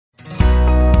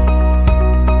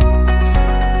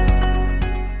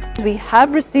we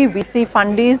have received VC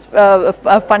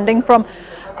funding from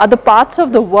other parts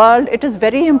of the world, it is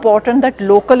very important that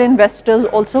local investors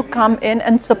also come in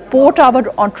and support our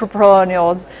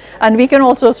entrepreneurs, and we can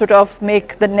also sort of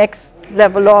make the next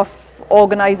level of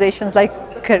organizations like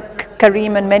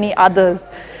Kareem and many others.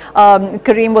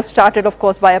 Kareem was started, of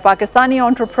course, by a Pakistani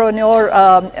entrepreneur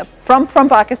from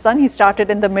Pakistan. He started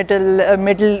in the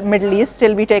Middle East.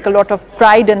 Still, we take a lot of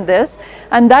pride in this,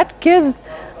 and that gives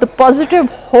the positive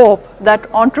hope that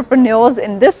entrepreneurs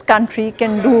in this country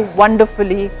can do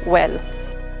wonderfully well.